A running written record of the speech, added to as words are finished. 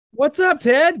What's up,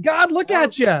 Ted? God, look How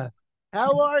at you.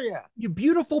 how are you? You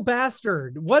beautiful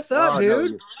bastard. What's up, Oh no,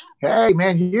 dude? you. Hey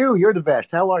man, you're the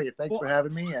best. How are you? Thanks Well, for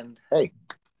having me. And hey,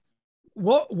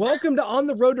 welcome to On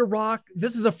the Road to Rock.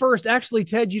 This is a first. Actually,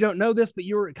 Ted, you don't know this, but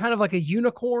you're kind of like a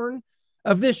unicorn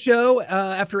of this show.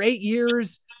 After 8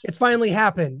 years, it's finally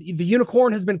happened. The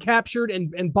unicorn has been captured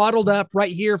and bottled up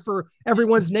right here for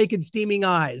everyone's naked, steaming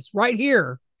eyes. Right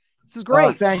here. This is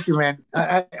great. thank you, man.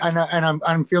 And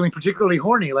I'm feeling particularly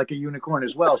horny like a unicorn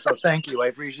as well. So thank you. I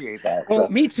appreciate that. Well, So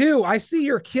me too. I see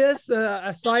your Kiss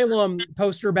Asylum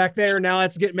poster back there. Now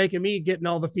that's making me getting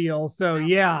all the feels. So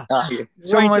yeah, yeah.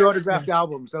 Some of right my there. autographed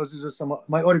albums. Those are just some of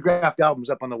my autographed albums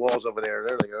up on the walls over there.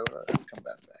 There we go. Let's come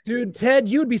back. Dude, Ted,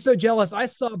 you would be so jealous. I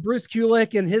saw Bruce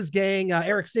Kulick and his gang,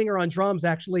 Eric Singer on drums,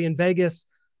 actually in Vegas,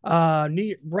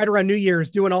 right around New Year's,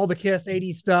 doing all the Kiss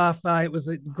 '80s stuff. It was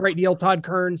a great deal. Todd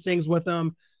Kern sings with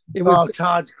them. It Oh, was,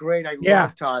 Todd's great. I yeah,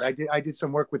 love Todd. I did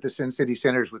some work with the Sin City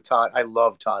Sinners with Todd. I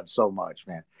love Todd so much,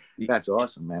 man. That's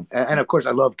awesome, man. And of course,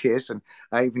 I love Kiss, and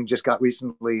I even just got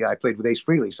recently. I played with Ace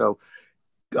Frehley, so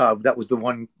that was the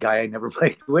one guy I never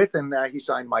played with, and he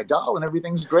signed my doll, and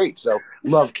everything's great. So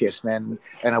love Kiss, man,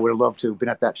 and I would have loved to have been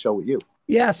at that show with you.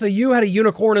 yeah. So you had a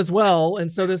unicorn as well,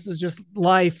 and so this is just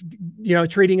life,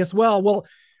 treating us well. Well,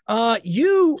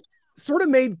 you sort of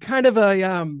made kind of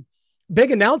a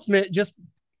big announcement just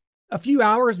a few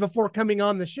hours before coming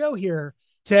on the show here,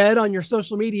 Ted, on your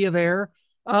social media there.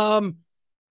 Um,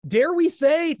 dare we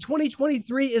say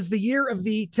 2023 is the year of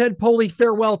the Ted Poley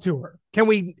farewell tour? Can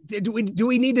we need to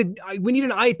we need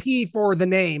an IP for the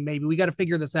name? Maybe we got to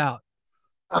figure this out.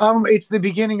 It's the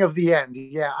beginning of the end.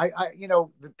 Yeah,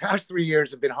 the past 3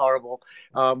 years have been horrible.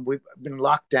 We've been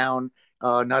locked down,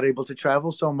 not able to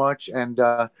travel so much. And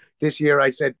this year I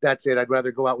said, that's it. I'd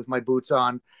rather go out with my boots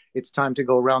on. It's time to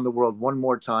go around the world one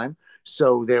more time.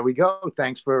 So there we go.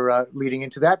 Thanks for leading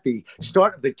into that. The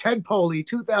start of the Ted Poley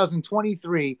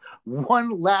 2023 One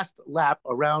Last Lap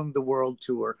Around the World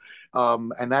Tour.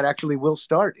 And that actually will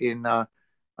start in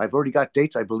I've already got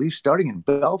dates, I believe, starting in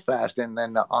Belfast and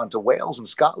then on to Wales and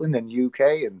Scotland and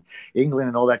UK and England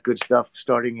and all that good stuff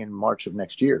starting in March of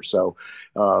next year. So,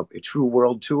 a true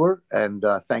world tour. And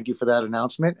thank you for that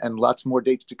announcement and lots more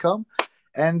dates to come.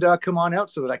 And come on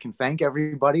out so that I can thank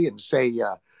everybody and say,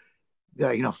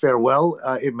 farewell.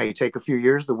 It may take a few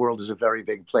years. The world is a very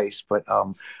big place, but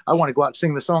I want to go out and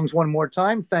sing the songs one more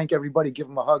time. Thank everybody, give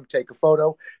them a hug, take a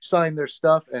photo, sign their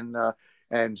stuff,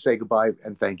 and say goodbye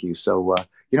and thank you. So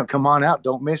come on out,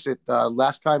 don't miss it.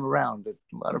 Last time around,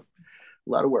 a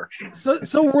lot of work. So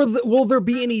will there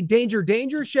be any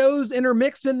danger shows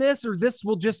intermixed in this, or this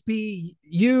will just be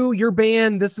your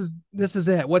band? This is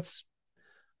it. What's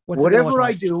it going to look Whatever I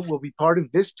like? do will be part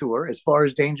of this tour. As far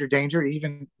as danger,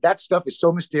 even that stuff is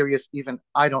so mysterious. Even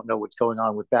I don't know what's going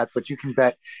on with that. But you can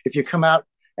bet if you come out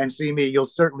and see me, you'll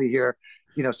certainly hear,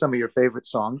 some of your favorite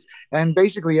songs. And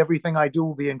basically everything I do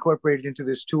will be incorporated into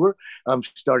this tour. I'm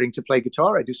starting to play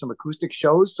guitar. I do some acoustic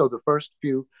shows. So the first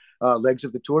few legs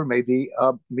of the tour may be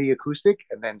me acoustic,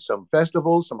 and then some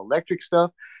festivals, some electric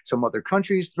stuff, some other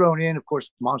countries thrown in. Of course,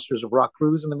 Monsters of Rock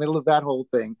cruise in the middle of that whole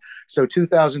thing. So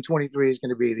 2023 is going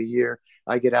to be the year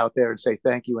I get out there and say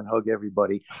thank you and hug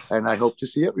everybody. And I hope to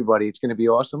see everybody. It's going to be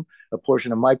awesome. A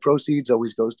portion of my proceeds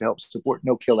always goes to help support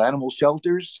no kill animal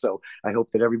shelters. So I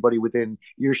hope that everybody within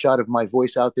earshot of my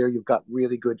voice out there, you've got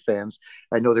really good fans.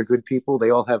 I know they're good people. They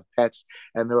all have pets,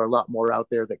 and there are a lot more out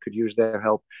there that could use their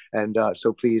help. And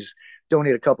so please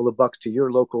donate a couple of bucks to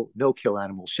your local no kill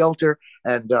animal shelter,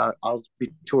 and I'll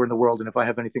be touring the world. And if I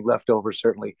have anything left over,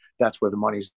 certainly that's where the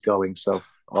money's going. So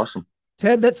awesome.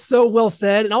 Ted, that's so well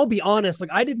said. And I'll be honest, like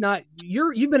I did not,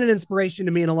 you've been an inspiration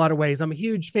to me in a lot of ways. I'm a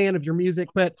huge fan of your music,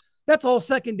 but that's all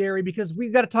secondary because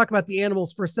we've got to talk about the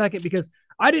animals for a second because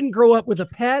I didn't grow up with a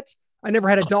pet. I never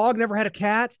had a dog, never had a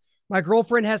cat. My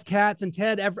girlfriend has cats, and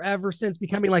Ted, ever since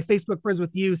becoming like Facebook friends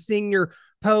with you, seeing your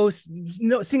posts,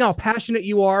 seeing how passionate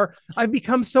you are, I've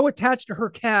become so attached to her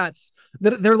cats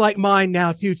that they're like mine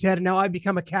now too, Ted. And now I've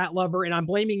become a cat lover, and I'm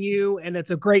blaming you, and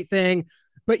it's a great thing,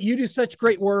 but you do such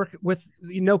great work with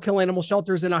no kill animal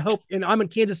shelters. And I hope, and I'm in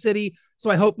Kansas City, so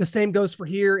I hope the same goes for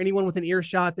here. Anyone with an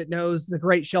earshot that knows the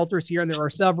great shelters here, and there are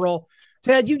several.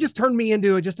 Ted, you just turned me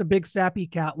into just a big sappy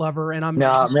cat lover, and I'm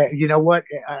No, man, you know what?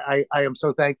 I am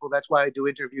so thankful. That's why I do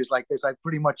interviews like this. I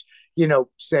pretty much,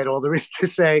 said all there is to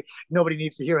say. Nobody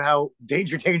needs to hear how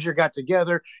Danger got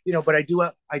together, but I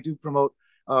do promote.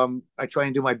 I try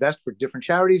and do my best for different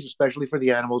charities, especially for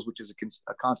the animals, which is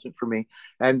a constant for me.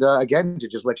 And again, to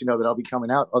just let you know that I'll be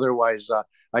coming out. Otherwise,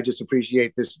 I just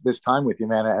appreciate this time with you,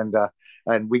 man.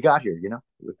 And we got here.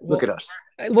 Look well, at us.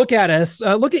 look at us,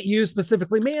 look at you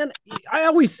specifically, man. I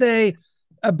always say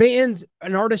a band,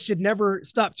 an artist should never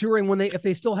stop touring when if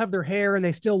they still have their hair and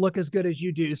they still look as good as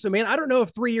you do. So, man, I don't know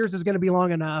if 3 years is going to be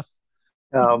long enough.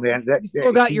 Oh man, You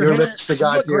still got your your hair. lips to You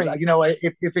look God's ears. great.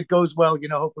 If it goes well,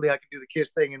 hopefully I can do the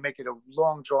kiss thing and make it a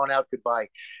long, drawn out goodbye.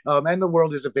 And the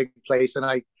world is a big place, and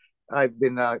I've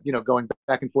been going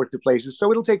back and forth to places,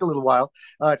 so it'll take a little while.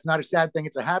 It's not a sad thing;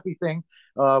 it's a happy thing.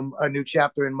 A new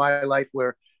chapter in my life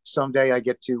where someday I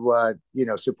get to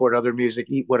support other music,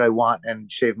 eat what I want, and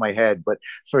shave my head. But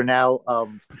for now,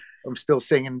 I'm still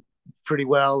singing pretty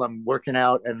well. I'm working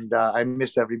out, and I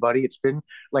miss everybody. It's been,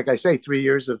 like I say, 3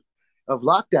 years of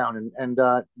lockdown, and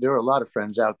there are a lot of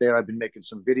friends out there. I've been making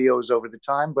some videos over the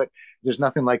time, but there's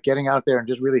nothing like getting out there and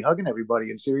just really hugging everybody.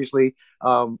 And seriously,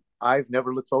 I've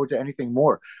never looked forward to anything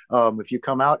more. If you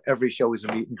come out, every show is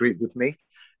a meet and greet with me,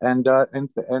 and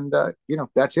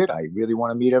that's it. I really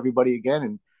want to meet everybody again,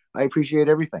 and I appreciate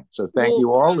everything. So thank Well,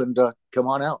 you all, and come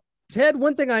on out. Ted,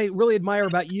 one thing I really admire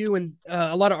about you and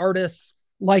a lot of artists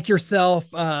like yourself,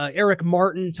 Eric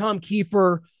Martin, Tom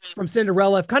Kiefer from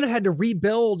Cinderella, have kind of had to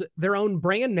rebuild their own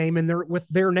brand name and with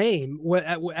their name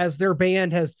as their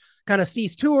band has kind of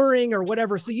ceased touring or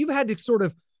whatever. So you've had to sort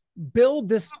of build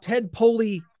this Ted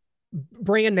Poley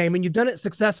brand name, and you've done it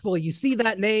successfully. You see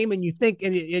that name and you think,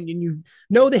 and you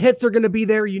know the hits are going to be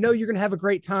there. You know you're going to have a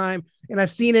great time. And I've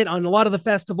seen it on a lot of the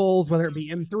festivals, whether it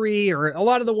be M3 or a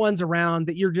lot of the ones around,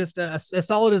 that you're just as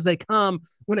solid as they come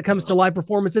when it comes to live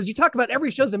performances. You talk about every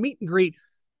show's a meet and greet,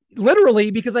 literally,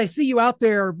 because I see you out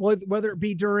there, whether it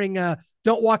be during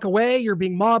Don't Walk Away, you're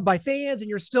being mobbed by fans and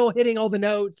you're still hitting all the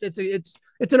notes. It's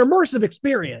an immersive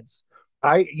experience.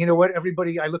 You know what,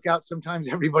 everybody, I look out sometimes,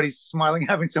 everybody's smiling,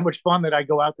 having so much fun that I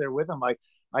go out there with them.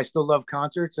 I still love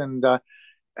concerts, and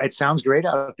it sounds great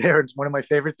out there. It's one of my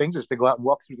favorite things is to go out and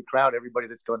walk through the crowd. Everybody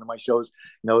that's going to my shows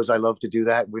knows I love to do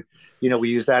that. We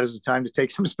use that as a time to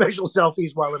take some special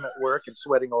selfies while I'm at work and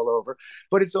sweating all over.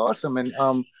 But it's awesome, and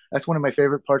that's one of my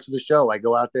favorite parts of the show. I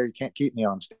go out there, you can't keep me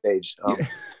on stage.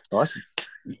 Awesome.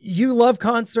 You love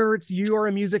concerts. You are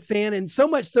a music fan, and so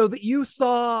much so that you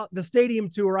saw the stadium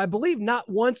tour, I believe, not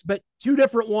once but two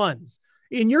different ones.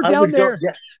 And you're down there.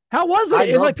 Yes. How was it?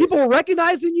 And like people were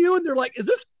recognizing you, and they're like, "Is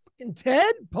this fucking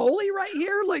Ted Poley right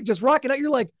here?" Like just rocking out. You're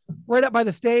like right up by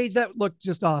the stage. That looked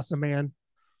just awesome, man.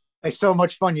 It's so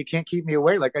much fun. You can't keep me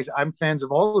away. Like I'm fans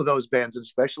of all of those bands, and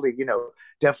especially,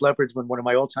 Def Leppard's been one of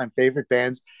my all-time favorite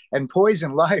bands, and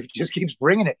Poison live just keeps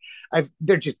bringing it.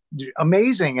 They're just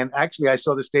amazing. And actually, I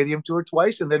saw the stadium tour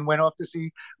twice, and then went off to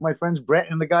see my friends Brett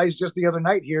and the guys just the other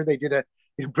night here. They did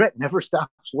Brett never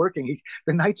stops working.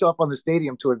 The nights off on the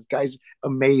stadium tour, this guy's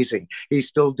amazing. He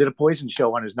still did a Poison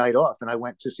show on his night off, and I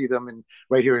went to see them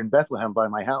right here in Bethlehem by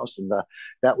my house, and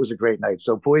that was a great night.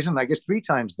 So Poison, I guess 3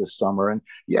 times this summer, and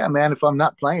yeah, man, if I'm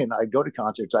not playing, I go to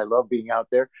concerts. I love being out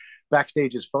there.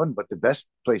 Backstage is fun, but the best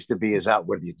place to be is out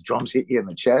where the drums hit you in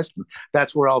the chest, and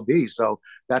that's where I'll be. So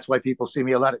that's why people see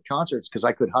me a lot at concerts, because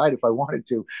I could hide if I wanted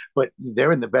to, but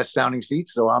they're in the best sounding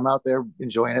seats, so I'm out there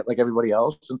enjoying it like everybody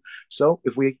else. And so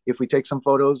if we take some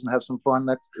photos and have some fun,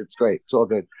 it's great. It's all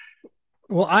good.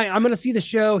 Well, I'm going to see the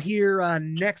show here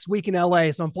next week in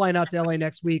LA. So I'm flying out to LA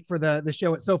next week for the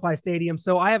show at SoFi Stadium.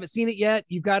 So I haven't seen it yet.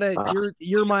 You've got to,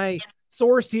 you're my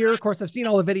source here. Of course, I've seen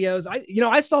all the videos.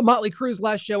 I saw Motley Crue's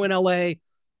last show in LA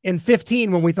in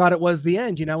 15 when we thought it was the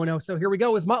end, so here we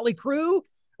go. Is Motley Crue,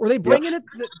 were they bringing it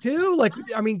too? Like,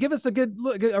 I mean, give us a good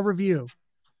look, a review.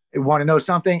 You want to know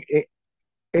something?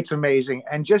 It's amazing.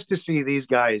 And just to see these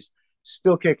guys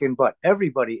still kicking butt,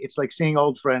 everybody, it's like seeing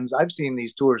old friends. I've seen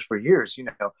these tours for years,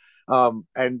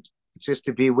 and just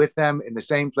to be with them in the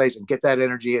same place and get that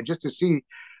energy, and just to see,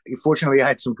 fortunately I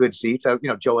had some good seats.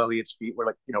 Joe Elliott's feet were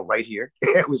like, right here.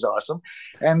 It was awesome.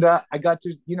 And I got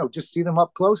to, just see them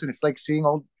up close, and it's like seeing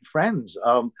old friends.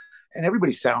 And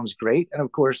everybody sounds great. And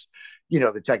of course,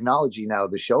 the technology now,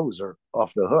 the shows are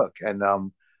off the hook.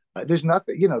 And there's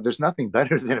nothing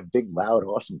better than a big, loud,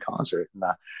 awesome concert. And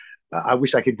I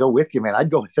wish I could go with you, man. I'd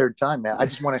go a third time, man. I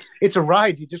just want to, it's a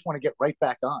ride. You just want to get right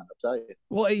back on. I'll tell you.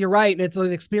 Well, you're right. And it's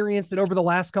an experience that over the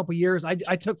last couple of years, I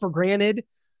took for granted.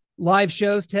 Live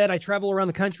shows, Ted. I travel around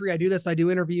the country. I do this. I do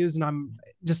interviews, and I'm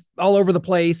just all over the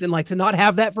place. And like to not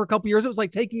have that for a couple of years, it was like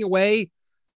taking away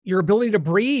your ability to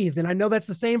breathe. And I know that's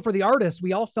the same for the artists.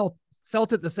 We all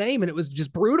felt it the same, and it was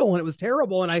just brutal and it was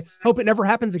terrible. And I hope it never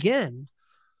happens again.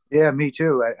 Yeah, me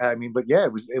too. I mean, but yeah,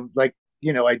 it was like,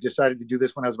 I decided to do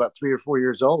this when I was about 3 or 4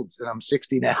 years old, and I'm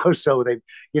 60 now. So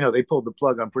they pulled the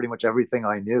plug on pretty much everything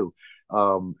I knew.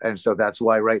 And so that's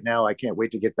why right now I can't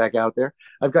wait to get back out there.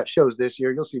 I've got shows this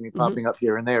year. You'll see me popping up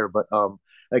here and there, but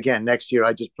again, next year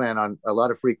I just plan on a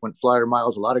lot of frequent flyer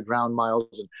miles, a lot of ground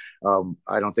miles, and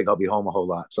I don't think I'll be home a whole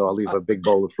lot. So I'll leave a big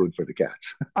bowl of food for the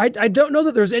cats. I don't know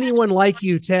that there's anyone like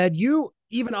you, Ted. You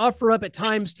even offer up at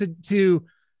times to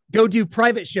go do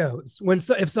private shows when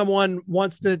if someone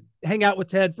wants to hang out with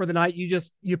Ted for the night.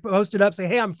 You post it up, say,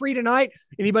 hey, I'm free tonight.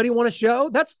 Anybody want a show?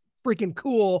 That's freaking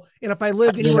cool. And if I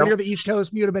lived anywhere near the East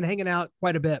Coast, we would have been hanging out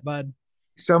quite a bit, bud.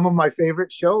 Some of my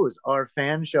favorite shows are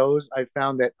fan shows. I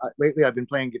found that lately I've been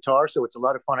playing guitar, so it's a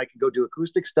lot of fun. I can go do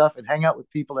acoustic stuff and hang out with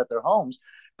people at their homes.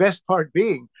 Best part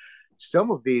being,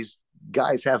 some of these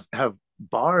guys have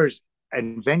bars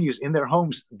and venues in their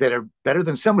homes that are better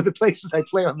than some of the places I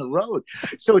play on the road.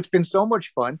 So it's been so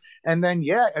much fun. And then,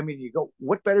 yeah, I mean, you go,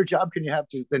 what better job can you have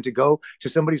than to go to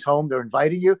somebody's home? They're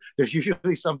inviting you. There's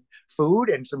usually some food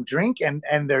and some drink, and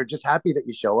they're just happy that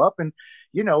you show up. And,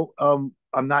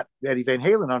 I'm not Eddie Van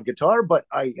Halen on guitar, but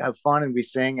I have fun and we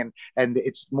sing, and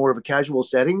it's more of a casual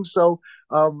setting. So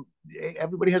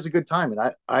everybody has a good time.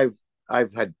 And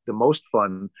I've had the most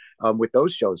fun with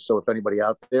those shows. So if anybody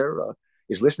out there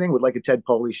is listening, would like a Ted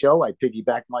Poley show, I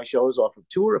piggyback my shows off of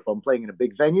tour. If I'm playing in a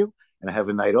big venue and I have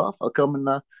a night off, I'll come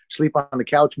and sleep on the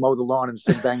couch, mow the lawn, and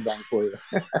sing Bang Bang for you.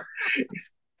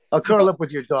 I'll curl up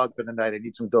with your dog for the night. I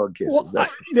need some dog kisses. Well,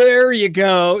 there you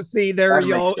go. See, there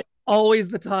you go. Always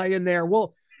the tie in there.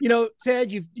 Well,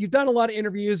 Ted, you've done a lot of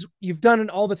interviews. You've done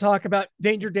all the talk about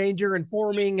Danger and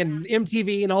forming and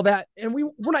MTV and all that. And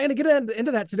we're not going to get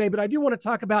into that today, but I do want to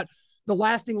talk about the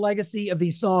lasting legacy of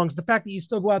these songs. The fact that you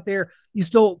still go out there, you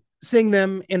still sing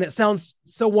them, and it sounds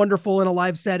so wonderful in a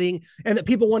live setting, and that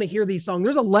people want to hear these songs.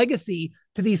 There's a legacy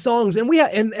to these songs, and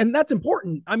and that's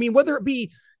important. I mean, whether it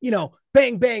be,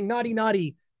 Bang Bang, Naughty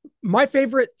Naughty. My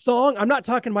favorite song, I'm not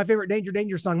talking my favorite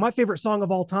Danger song. My favorite song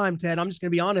of all time, Ted, I'm just going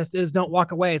to be honest, is Don't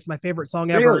Walk Away. It's my favorite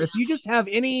song ever. Really? If you just have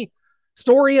any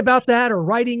story about that or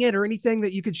writing it or anything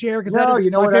that you could share, because that is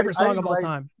my favorite song of all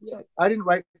time. Yeah, I didn't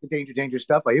write the Danger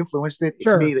stuff. I influenced it.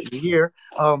 It's me that you hear.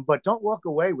 But Don't Walk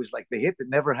Away was like the hit that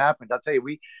never happened. I'll tell you,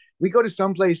 we go to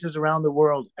some places around the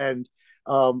world, and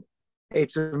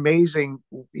it's amazing.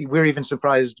 We're even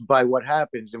surprised by what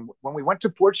happens. And when we went to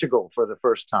Portugal for the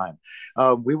first time,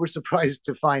 we were surprised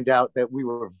to find out that we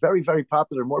were very, very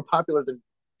popular, more popular than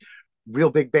real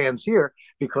big bands here,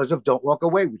 because of Don't Walk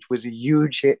Away, which was a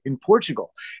huge hit in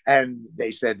Portugal. And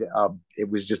they said it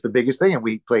was just the biggest thing. And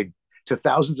we played to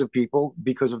thousands of people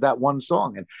because of that one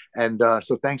song. And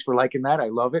so thanks for liking that. I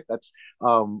love it. That's,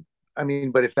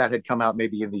 but if that had come out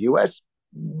maybe in the US,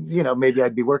 maybe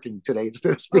I'd be working today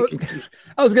instead of speaking.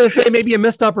 I was going to say maybe a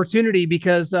missed opportunity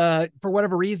because for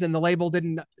whatever reason, the label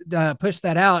didn't push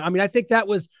that out. I mean, I think that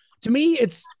was, to me,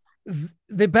 it's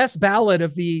the best ballad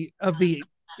of the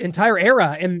entire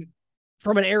era, and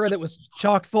from an era that was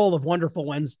chock full of wonderful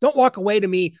ones. Don't Walk Away, to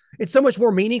me, it's so much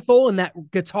more meaningful. And that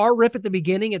guitar riff at the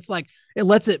beginning, it's like, it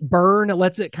lets it burn. It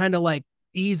lets it kind of like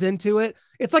ease into it.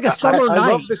 It's like a summer night. I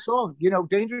love the song.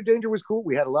 Danger was cool.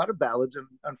 We had a lot of ballads, and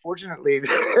unfortunately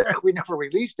we never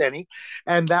released any.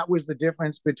 And that was the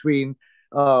difference between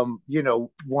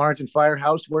Warrant and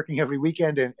Firehouse working every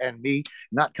weekend, and me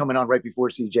not coming on right before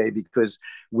CJ, because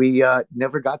we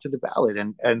never got to the ballad.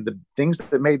 And the things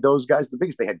that made those guys the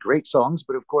biggest, they had great songs,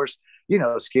 but of course,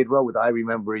 Skid Row with I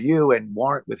Remember You, and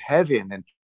Warrant with Heaven, and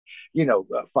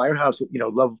Firehouse,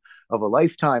 Love of a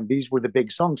Lifetime. These were the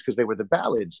big songs because they were the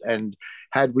ballads. And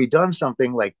had we done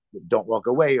something like Don't Walk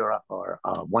Away or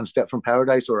One Step from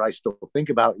Paradise or I Still Think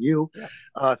About You,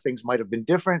 things might have been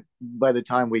different. By the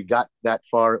time we got that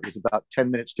far, it was about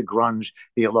 10 minutes to grunge.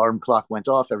 The alarm clock went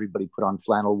off. Everybody put on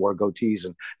flannel, wore goatees,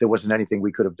 and there wasn't anything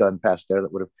we could have done past there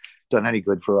that would have done any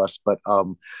good for us. But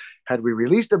had we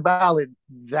released a ballad,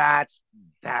 that's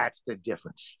the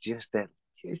difference. Just that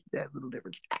little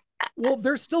difference. Well,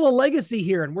 there's still a legacy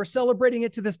here, and we're celebrating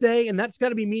it to this day. And that's got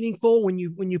to be meaningful when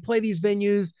you play these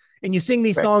venues and you sing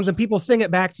these songs and people sing it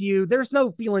back to you. There's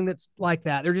no feeling that's like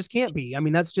that. There just can't be. I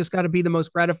mean, that's just got to be the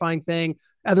most gratifying thing.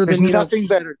 There's nothing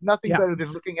better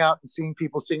than looking out and seeing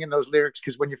people singing those lyrics,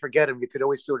 because when you forget them, you could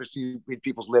always sort of read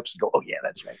people's lips and go, "Oh yeah,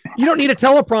 that's right." You don't need a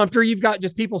teleprompter. You've got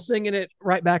just people singing it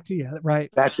right back to you, right?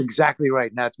 That's exactly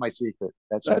right. And that's my secret.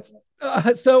 That's right.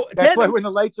 So that's Ted, why when the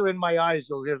lights are in my eyes,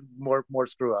 you'll get more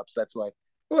screw ups. That's why.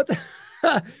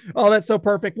 Oh, that's so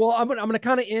perfect. Well, I'm gonna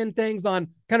kind of end things on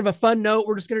kind of a fun note.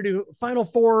 We're just gonna do final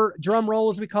four drum roll,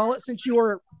 as we call it. Since you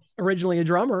were originally a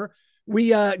drummer, we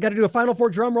got to do a final four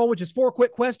drum roll, which is 4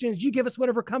 quick questions. You give us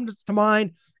whatever comes to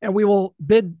mind, and we will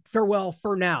bid farewell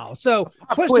for now. So,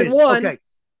 question one. Okay.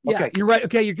 Yeah, you're right.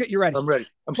 Okay, you're ready. I'm ready.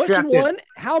 Question one: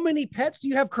 how many pets do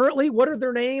you have currently? What are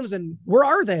their names, and where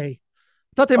are they?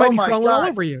 I thought they might be crawling all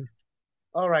over you.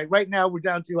 All right. Right now we're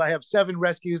down to I have 7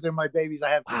 rescues. They're my babies.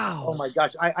 I have oh Wow. my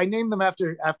gosh. I named them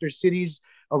after cities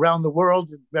around the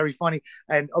world. Very funny.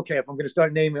 And okay, if I'm gonna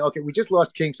start naming, okay, we just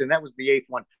lost Kingston. That was the 8th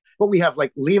one. But we have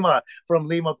like Lima from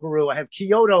Lima, Peru. I have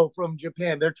Kyoto from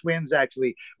Japan. They're twins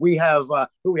actually. We have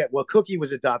who we have well, Cookie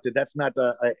was adopted. That's not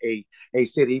a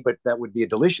city, but that would be a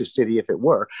delicious city if it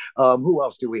were. Who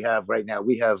else do we have right now?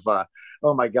 We have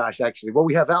oh my gosh, actually. Well,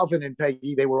 we have Alvin and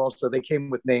Peggy. They came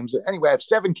with names. Anyway, I have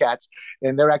 7 cats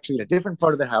and they're actually in a different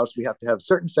part of the house. We have to have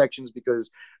certain sections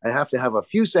because I have to have a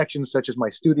few sections, such as my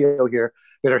studio here,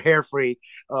 that are hair free.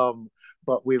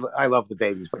 But I love the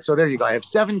babies. But so there you go. I have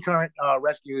 7 current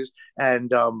rescues,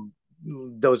 and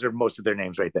those are most of their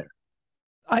names right there.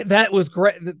 That was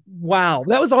great. Wow,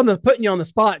 that was on the putting you on the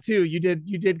spot too. You did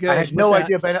I good had with no that.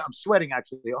 idea, but I'm sweating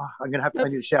actually. Oh, I'm gonna have to. I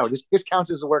That's need a shower. This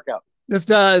counts as a workout. this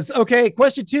does okay.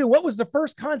 Question 2: what was the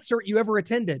first concert you ever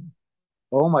attended?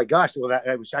 Oh my gosh! Well,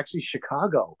 that was actually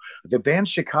Chicago, the band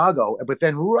Chicago. But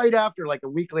then right after, like a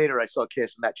week later, I saw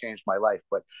Kiss, and that changed my life.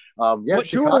 But yeah, What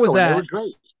tour was Chicago, and they were that?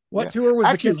 great. What Yeah, tour was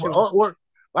the actually, Kiss tour?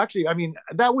 actually, I mean,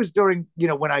 that was during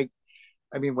when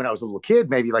when I was a little kid,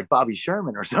 maybe like Bobby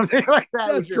Sherman or something like that.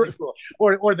 It That's was really true.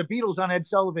 cool. Or the Beatles on Ed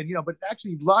Sullivan, but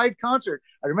actually live concert.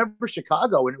 I remember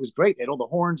Chicago and it was great. They had all the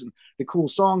horns and the cool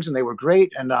songs and they were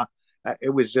great. And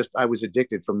it was just I was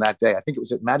addicted from that day. I think it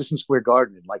was at Madison Square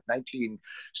Garden in like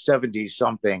 1970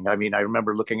 something. I mean, I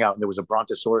remember looking out and there was a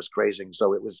brontosaurus grazing.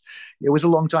 So it was a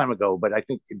long time ago, but I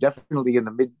think definitely in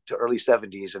the mid to early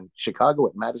 70s in Chicago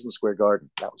at Madison Square Garden.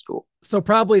 That was cool. So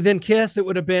probably then Kiss, it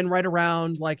would have been right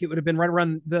around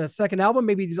the second album,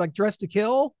 maybe like Dress to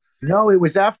Kill. No, it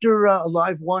was after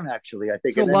Live One actually, I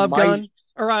think, So and then Love my Gun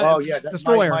or oh yeah, my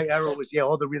Destroyer. era was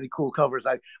all the really cool covers.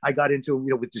 I got into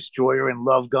with Destroyer and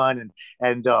Love Gun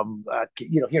and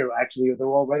here actually they're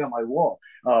all right on my wall.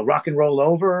 Rock and Roll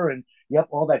Over and yep,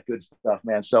 all that good stuff,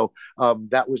 man. So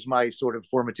that was my sort of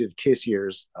formative Kiss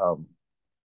years.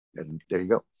 And there you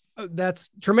go. Oh,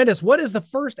 that's tremendous. What is the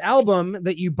first album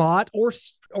that you bought or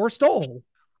stole?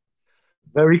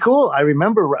 Very cool. I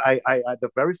remember the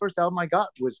very first album I got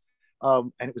was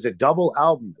and it was a double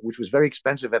album, which was very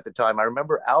expensive at the time. I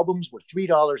remember albums were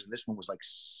 $3 and this one was like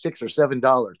 $6 or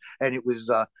 $7. And it was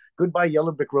Goodbye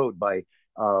Yellow Brick Road by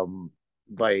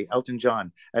Elton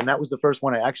John. And that was the first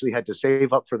one I actually had to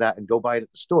save up for that and go buy it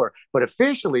at the store. But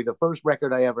officially, the first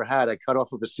record I ever had, I cut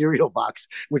off of a cereal box,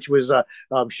 which was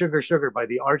Sugar Sugar by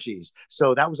the Archies.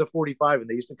 So that was a 45, and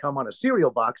they used to come on a cereal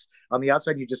box. On the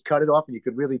outside, you just cut it off and you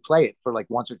could really play it for like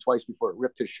once or twice before it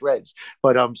ripped to shreds.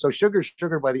 But so Sugar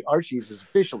Sugar by the Archies is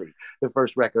officially the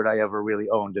first record I ever really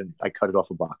owned, and I cut it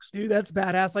off a box. Dude, that's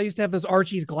badass. I used to have those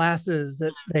Archie's glasses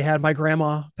that they had. My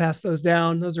grandma passed those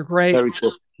down. Those are great. Very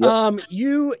cool. Yep.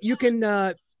 You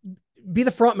can be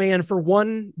the front man for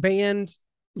one band,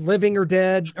 living or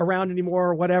dead, around anymore,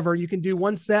 or whatever. You can do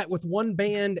one set with one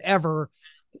band ever,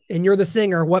 and you're the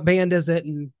singer. What band is it,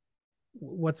 and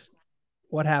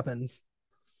what happens?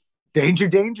 Danger,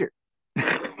 danger.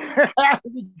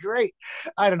 That'd be great.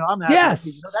 I don't know. I'm happy.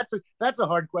 Yes. That's a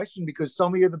hard question because so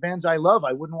many of the bands I love,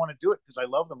 I wouldn't want to do it because I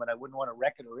love them and I wouldn't want to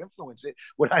wreck it or influence it.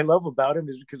 What I love about them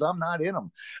is because I'm not in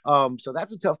them. So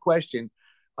that's a tough question.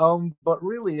 But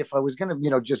really, if I was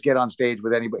gonna, just get on stage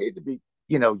with anybody, to be,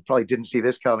 probably didn't see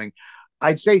this coming.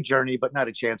 I'd say Journey, but not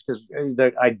a chance because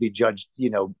I'd be judged,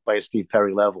 by a Steve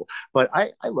Perry level. But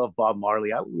I love Bob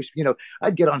Marley. I wish,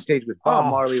 I'd get on stage with Bob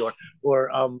Marley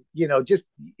or just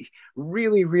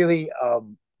really, really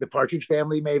the Partridge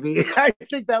Family. Maybe I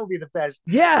think that would be the best.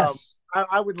 Yes.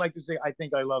 I would like to say I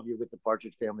Think I Love You with the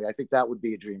Partridge Family. I think that would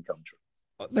be a dream come true.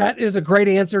 That is a great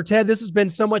answer, Ted. This has been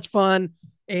so much fun.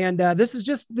 And this is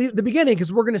just the beginning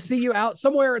because we're going to see you out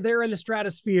somewhere there in the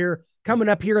stratosphere coming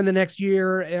up here in the next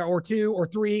year or 2 or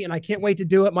 3. And I can't wait to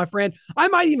do it, my friend. I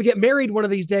might even get married one of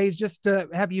these days just to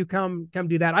have you come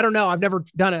do that. I don't know. I've never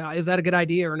done it. Is that a good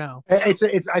idea or no? I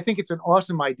think it's an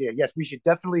awesome idea. Yes, we should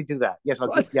definitely do that. Yes,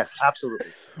 yes, absolutely.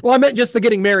 Well, I meant just the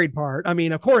getting married part. I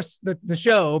mean, of course, the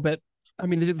show, but I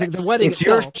mean, the wedding it's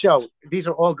itself. Your show. These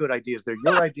are all good ideas. They're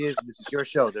your ideas. And this is your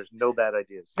show. There's no bad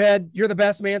ideas. Ted, you're the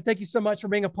best, man. Thank you so much for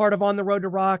being a part of On the Road to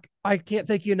Rock. I can't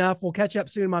thank you enough. We'll catch up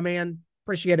soon, my man.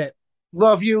 Appreciate it.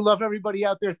 Love you. Love everybody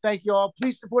out there. Thank you all.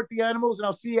 Please support the animals, and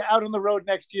I'll see you out on the road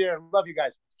next year. Love you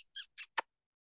guys.